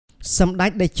សម្ដេ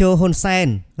ចតេជោហ៊ុនសែន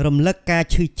រំលឹកការ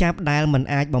ឈឺចាប់ដែលមិន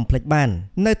អាចបំភ្លេចបាន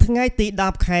នៅថ្ងៃទី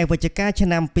10ខែវិច្ឆិកាឆ្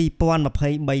នាំ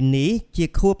2023នេះជា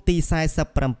ខួបទី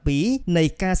47នៃ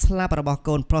ការស្លាប់របស់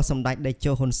កូនប្រុសសម្ដេចតេ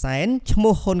ជោហ៊ុនសែនឈ្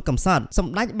មោះហ៊ុនកំសត់ស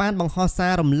ម្ដេចបានបង្ហោះសា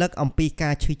ររំលឹកអំពីកា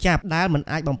រឈឺចាប់ដែលមិន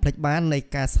អាចបំភ្លេចបាននៃ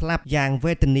ការស្លាប់យ៉ាង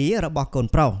វេទនារបស់កូន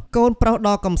ប្រុស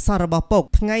ដ៏កំសត់របស់ពុក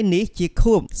ថ្ងៃនេះជា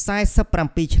ខួប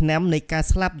47ឆ្នាំនៃការ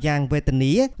ស្លាប់យ៉ាងវេទ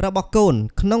នារបស់កូន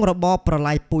ក្នុងរបបប្រ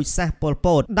ល័យពូជសាសន៍ប៉ុលព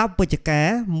ត10វិច្ឆិកា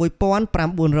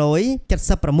1976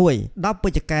 10វិ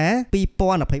ច្ឆិកា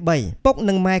2023ពុក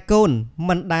និងម៉ែកូន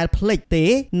មិនដែលភ្លេចទេ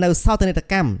នៅសោកនាដ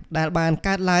កម្មដែលបាន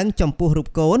កើតឡើងចំពោះរូប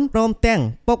កូនព្រមទាំង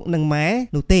ពុកនិងម៉ែ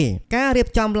នោះទេការរៀប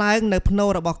ចំឡើងនៅភ្នូរ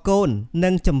របស់កូននិ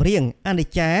ងចម្រៀងអនិ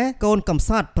ច្ចាកូនកំ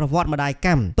សត់ប្រវត្តិម្ដាយក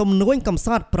ម្មទំនួញកំស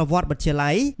ត់ប្រវត្តិវិទ្យាល័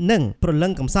យនិងព្រលឹ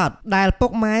ងកំសត់ដែលពុ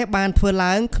កម៉ែបានធ្វើ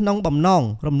ឡើងក្នុងបំណង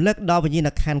រំលឹកដល់វិញ្ញាណ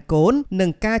ក្ខន្ធកូននិង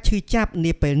ការឈឺចាប់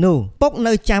នាពេលនោះពុក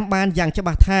នៅចាំបានយ៉ាងច្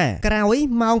បាស់ថាក្រោយ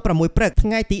ម៉ោង6ព្រឹកថ្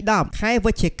ងៃទី10ខែ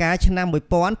វិច្ឆិកាឆ្នាំ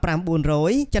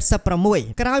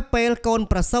1976ក្រោយពេលកូន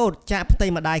ប្រសូតចាក់ផ្ទៃ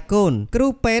ម្ដាយកូនគ្រូ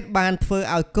ពេទ្យបានធ្វើ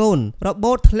ឲ្យកូនរ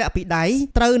បូតធ្លាក់ពីដៃ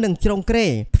ត្រូវនឹងជ្រុងគ្រែ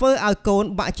ធ្វើឲ្យកូន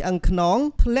បាក់ឆ្អឹងខ្នង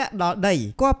ធ្លាក់ដល់ដី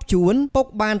គប់ជួនពុក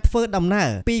បានធ្វើដំណើរ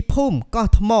ពីភូមិកោះ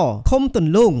ថ្មឃុំទ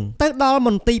ន្លូងទៅដល់ម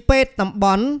ន្ទីរពេទ្យតំប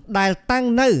ន់ដែលតាំង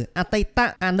នៅអតីត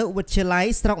អនុវិទ្យាល័យ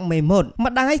ស្រុកមេមត់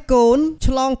ម្ដាយកូន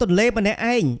ឆ្លងទន្លេម្នាក់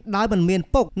ឯងដោយមិនមាន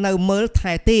ពុកនៅមើល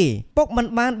ថែទេពុកមិន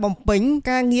បានបំពេញ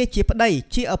ការងារជាប្តី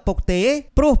ជាឪពុកទេ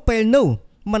ព្រោះពេលនោះ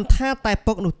មិនថាតែ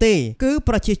ពុកនោះទេគឺ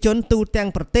ប្រជាជនទូទាំង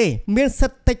ប្រទេសមានសិ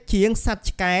ទ្ធិតិចជាងសត្វ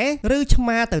ឆ្កែឬឆ្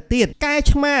មាទៅទៀតកែ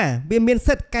ឆ្មាវាមាន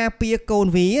សិទ្ធិការពារកូន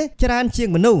វាច្រើនជាង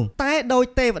មនុស្សតែដោយ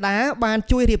ទេវតាបាន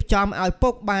ជួយរៀបចំឲ្យពុ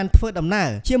កបានធ្វើដំណើរ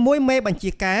ជាមួយមេបញ្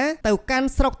ជាការទៅកាន់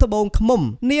ស្រុកត្បូងឃ្មុំ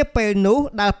នាពេលនោះ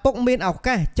ដែលពុកមានឱ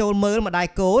កាសចូលមើលម្ដាយ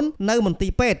កូននៅមន្ទី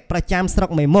រពេទ្យប្រចាំស្រុក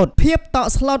មេមត់ភាពតក់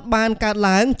ស្លុតបានកើត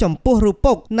ឡើងចំពោះរូប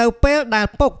ពុកនៅពេលដែល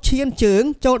ពុកឈានជើង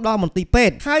ចូលដល់មន្ទីរពេ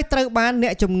ទ្យហើយត្រូវបានអ្ន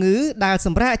កជំងឺដែលស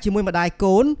ម្រាប់ជាមួយម្ដាយ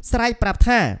កូនស្រែកប្រាប់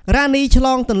ថារ៉ានីឆ្ល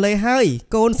ងទន្លេហើយ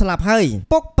កូនស្លាប់ហើយ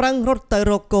ពុកប្រឹងរត់ទៅ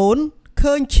រកកូន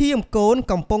ឃើញឈាមកូន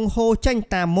កំពុងហូរចេញ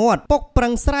តាមមាត់ពុកប្រឹ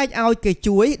ងស្រែកឲ្យគេ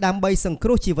ជួយដើម្បីសង្គ្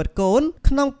រោះជីវិតកូន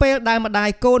ក្នុងពេលដែលម្ដាយ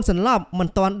កូនសន្លប់មិន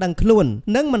ទាន់ដឹងខ្លួន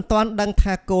និងមិនទាន់ដឹង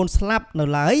ថាកូនស្លាប់នៅ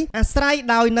ឡើយអាស្រ័យ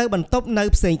ដោយនៅបន្ទប់នៅ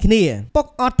ផ្សេងគ្នាពុក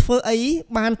អត់ធ្វើអី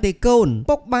បានទេកូន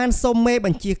ពុកបានសុំមេប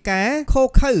ញ្ជាការខូ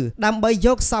ខើដើម្បីយ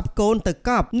កសពកូនទៅក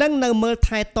ប់និងនៅមើល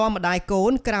ថែទាំម្ដាយកូ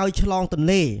នក្រោយឆ្លងទន្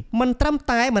លេមិនត្រឹម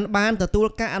តែមិនបានទទួល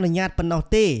ការអនុញ្ញាតប៉ុណ្ណោះ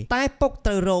ទេតែពុក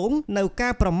ត្រូវរងនៅកា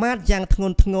រប្រមាថយ៉ាងធ្ង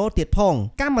ន់ធ្ងរទៀតផង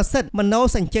កម្មសិទ្ធិមโน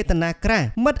សញ្ចេតនាក្រាស់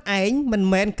មិត្តឯងមិន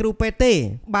មែនគ្រូពេទ្យទេ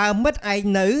បើមិត្តឯង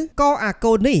នៅក៏អា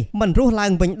កូននេះមិនរស់ឡើ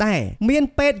ងវិញដែរមាន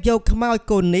ពេទ្យយកខ្មោច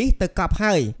កូននេះទៅកប់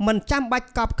ហើយមិនចាំបាច់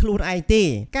កប់ខ្លួនឯងទេ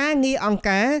ការងារអង្គ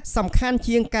ការសំខាន់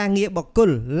ជាងការងារបុគ្គល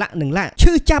លក្ខនឹងលក្ខ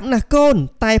ឈឺចាប់ណាស់កូន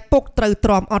តែពុកត្រូវទ្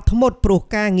រាំអត់ធ្មត់ព្រោះ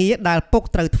ការងារដែលពុក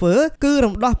ត្រូវធ្វើគឺ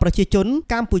រំដោះប្រជាជន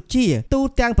កម្ពុជាទូ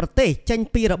ទាំងប្រទេសចេញ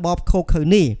ពីរបបខូខើ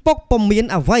នេះពុកពុំមាន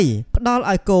អ្វីផ្ដល់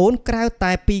ឲ្យកូនក្រៅ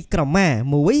តែពីក្រមា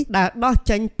មួយដែលដោះ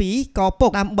ចេញពីកពុ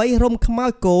កដើម្បីរុំខ្មោ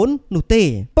ចកូននោះទេ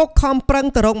ពុកខំប្រឹង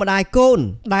ទៅរកម្ដាយកូន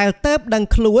ដែលទៅដឹង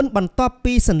ខ្លួនបន្ទាប់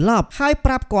ពីសន្លប់ហើយ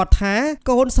ប្រាប់គាត់ថា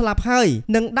កូនស្លាប់ហើយ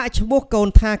នឹងដាក់ឈ្មោះកូន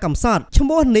ថាកំសត់ឈ្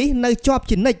មោះនេះនៅជាប់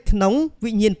ជានិច្ចក្នុង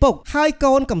វិញ្ញាណពុកហើយ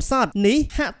កូនកំសត់នេះ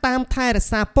ហាក់តាមថែរក្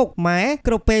សាពុកម៉ែ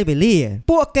គ្រប់ពេលវេលា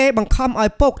ពួកគេបង្ខំឲ្យ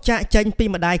ពុកចាក់ចេញពី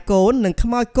ម្ដាយកូននិងខ្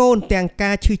មោចកូនទាំង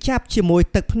ការឈឺចាប់ជាមួយ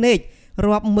ទឹកភ្នែក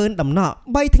រាប់ម៉ឺនដំណក់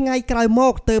3ថ្ងៃក្រោយម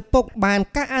កទើបពុកបាន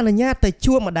ការអនុញ្ញាតទៅ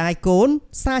ជួបម្ដាយកូន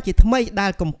សារជាថ្មីដែ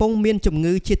លកំពុងមានជំ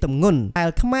ងឺជាទម្ងន់ដែល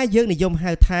ខ្មែរយើងនិយម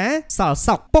ហៅថាសល់ស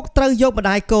ក់ពុកត្រូវយកម្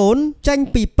ដាយកូនចេញ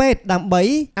ពីពេទ្យដើម្បី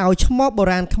ឲ្យឈ្មោះបុ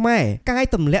រាណខ្មែរកាយ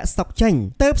ទម្លាក់សក់ចេញ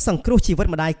ទើបសង្គ្រោះជីវិត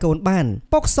ម្ដាយកូនបាន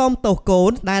ពុកសូមទោសកូ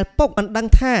នដែលពុកមិនដឹង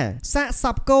ថាសាកស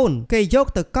ពកូនគេយក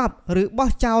ទៅកប់ឬបោះ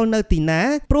ចោលនៅទីណា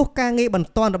ព្រោះការងារបន្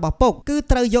ទាន់របស់ពុកគឺ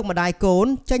ត្រូវយកម្ដាយកូន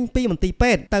ចេញពីមន្ទីរ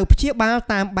ពេទ្យទៅព្យាបាល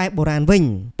តាមបែបបុរាណវិញ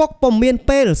ពុកពុំមាន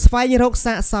ពេលស្វែងរក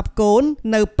សាកសពកូន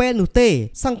នៅពេលនោះទេ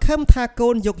សង្ឃឹមថាកូ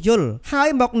នយកយល់ហើយ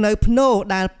មកនៅភ្នូរ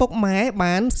ដែលពុកម៉ែ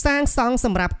បានសាងសង់ស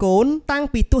ម្រាប់កូនតាំង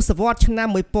ពីទសវត្សរ៍ឆ្នាំ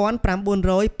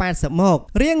1980មក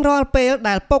រៀងរាល់ពេល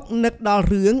ដែលពុកនឹកដល់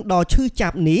រឿងដ៏ឈឺចា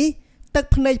ប់នេះទឹក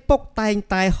ភ្នែកពុកតែង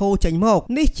តែហូរចេញមក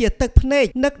នេះជាទឹកភ្នែក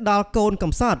នឹកដល់កូន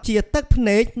កំសត់ជាទឹកភ្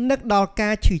នែកនឹកដល់កា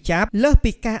រឈឺចាប់លើស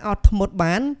ពីការអត់ធ្មត់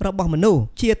បានរបស់មនុស្ស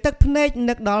ជាទឹកភ្នែក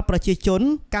នឹកដល់ប្រជាជន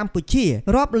កម្ពុជា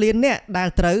រាប់លានអ្នកដែល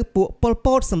ត្រូវពួកប៉ុលព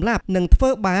តសម្លាប់និងធ្វើ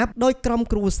បាបដោយក្រុម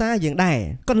គ្រួសារយើងដែរ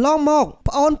កន្លងមក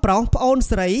ប្អូនប្រុសប្អូន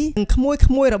ស្រីនិងក្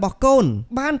មួយរបស់កូន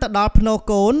បានទៅដល់ភ្នូរ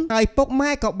កូនហើយពុក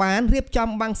ម៉ែក៏បានរៀបចំ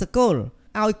បង្សកល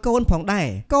ឲ្យកូនផងដែរ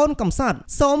កូនកំសត់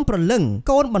សូមប្រលឹង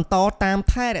កូនបន្តតាម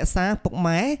ថែរក្សាពុក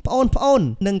ម៉ែប្អូន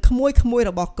និងក្មួយ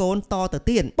របស់កូនតទៅ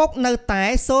ទៀតពុកនៅតែ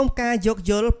សូមការយោគ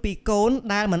យល់ពីកូន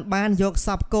ដែលមិនបានយកស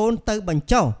ពកូនទៅបញ្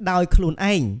ចុះដោយខ្លួន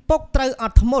ឯងពុកត្រូវអ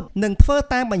ត់ធ្មត់និងធ្វើ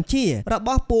តាមបញ្ជារប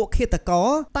ស់ពួកឃាតករ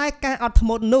តែការអត់ធ្ម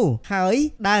ត់នោះហើយ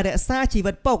ដែលរក្សាជី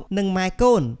វិតពុកនិងម៉ែ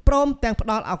កូនព្រមទាំងផ្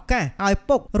ដល់ឱកាសឲ្យ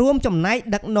ពុករួមចំណែក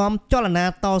ដឹកនាំចលនា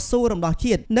តស៊ូរំដោះ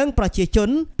ជាតិនិងប្រជាជន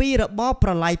ពីរបបប្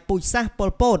រល័យពូជសាសន៍ប៉ុ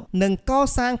លពតនិងក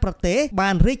សាងប្រទេសបា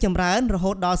នរីកចម្រើនរ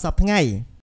ហូតដល់សព្វថ្ងៃ